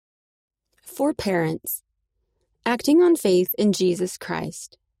For parents, acting on faith in Jesus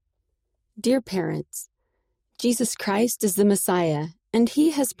Christ. Dear parents, Jesus Christ is the Messiah, and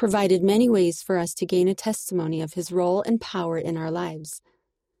He has provided many ways for us to gain a testimony of His role and power in our lives.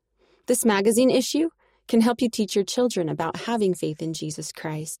 This magazine issue can help you teach your children about having faith in Jesus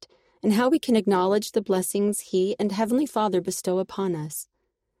Christ and how we can acknowledge the blessings He and Heavenly Father bestow upon us.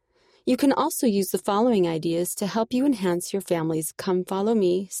 You can also use the following ideas to help you enhance your family's Come Follow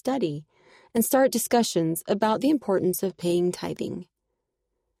Me study and start discussions about the importance of paying tithing.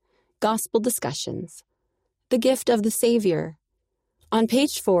 Gospel discussions. The gift of the Savior. On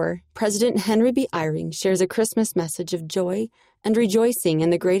page 4, President Henry B. Eyring shares a Christmas message of joy and rejoicing in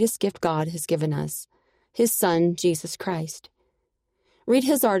the greatest gift God has given us, His Son, Jesus Christ. Read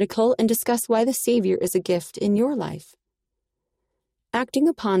his article and discuss why the Savior is a gift in your life. Acting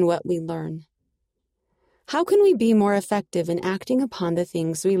upon what we learn. How can we be more effective in acting upon the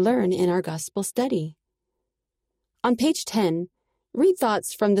things we learn in our gospel study? On page 10, read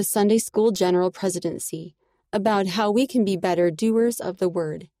thoughts from the Sunday School General Presidency about how we can be better doers of the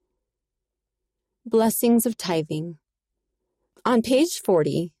Word. Blessings of tithing. On page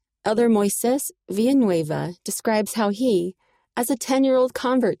 40, Elder Moises Villanueva describes how he, as a 10-year-old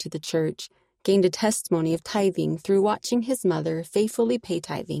convert to the church, gained a testimony of tithing through watching his mother faithfully pay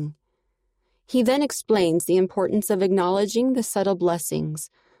tithing. He then explains the importance of acknowledging the subtle blessings,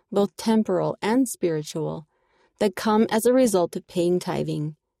 both temporal and spiritual, that come as a result of paying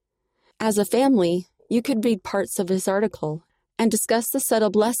tithing. As a family, you could read parts of his article and discuss the subtle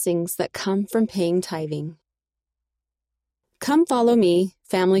blessings that come from paying tithing. Come Follow Me,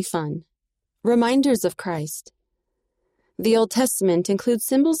 Family Fun. Reminders of Christ. The Old Testament includes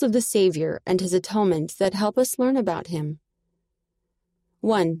symbols of the Savior and His atonement that help us learn about Him.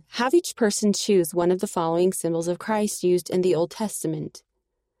 1. Have each person choose one of the following symbols of Christ used in the Old Testament.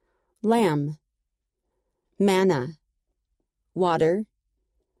 Lamb, manna, water,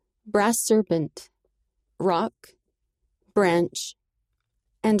 brass serpent, rock, branch,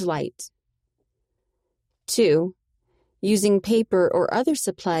 and light. 2. Using paper or other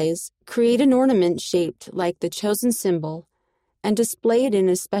supplies, create an ornament shaped like the chosen symbol and display it in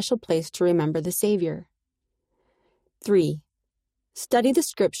a special place to remember the Savior. 3. Study the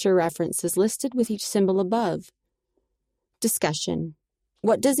scripture references listed with each symbol above. Discussion.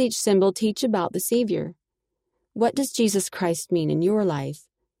 What does each symbol teach about the Savior? What does Jesus Christ mean in your life?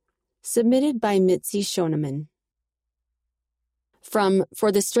 Submitted by Mitzi Schoenemann. From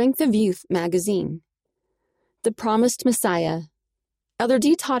For the Strength of Youth magazine. The Promised Messiah. Elder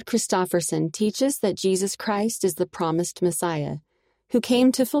D. Todd Christofferson teaches that Jesus Christ is the promised Messiah, who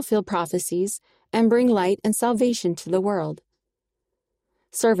came to fulfill prophecies and bring light and salvation to the world.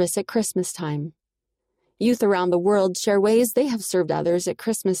 Service at Christmas time. Youth around the world share ways they have served others at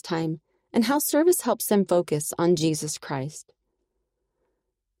Christmas time and how service helps them focus on Jesus Christ.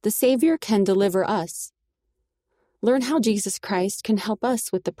 The Savior can deliver us. Learn how Jesus Christ can help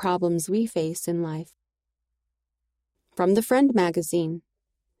us with the problems we face in life. From the Friend magazine.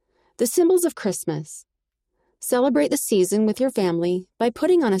 The Symbols of Christmas. Celebrate the season with your family by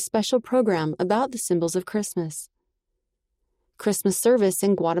putting on a special program about the symbols of Christmas. Christmas service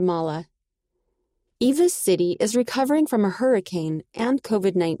in Guatemala. Eva's city is recovering from a hurricane and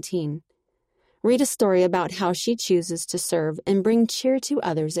COVID-19. Read a story about how she chooses to serve and bring cheer to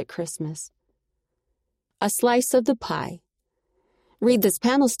others at Christmas. A Slice of the Pie. Read this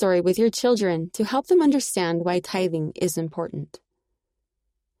panel story with your children to help them understand why tithing is important.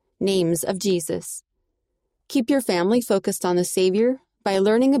 Names of Jesus. Keep your family focused on the Savior by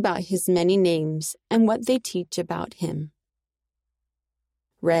learning about His many names and what they teach about Him.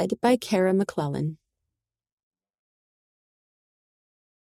 Read by Kara McClellan.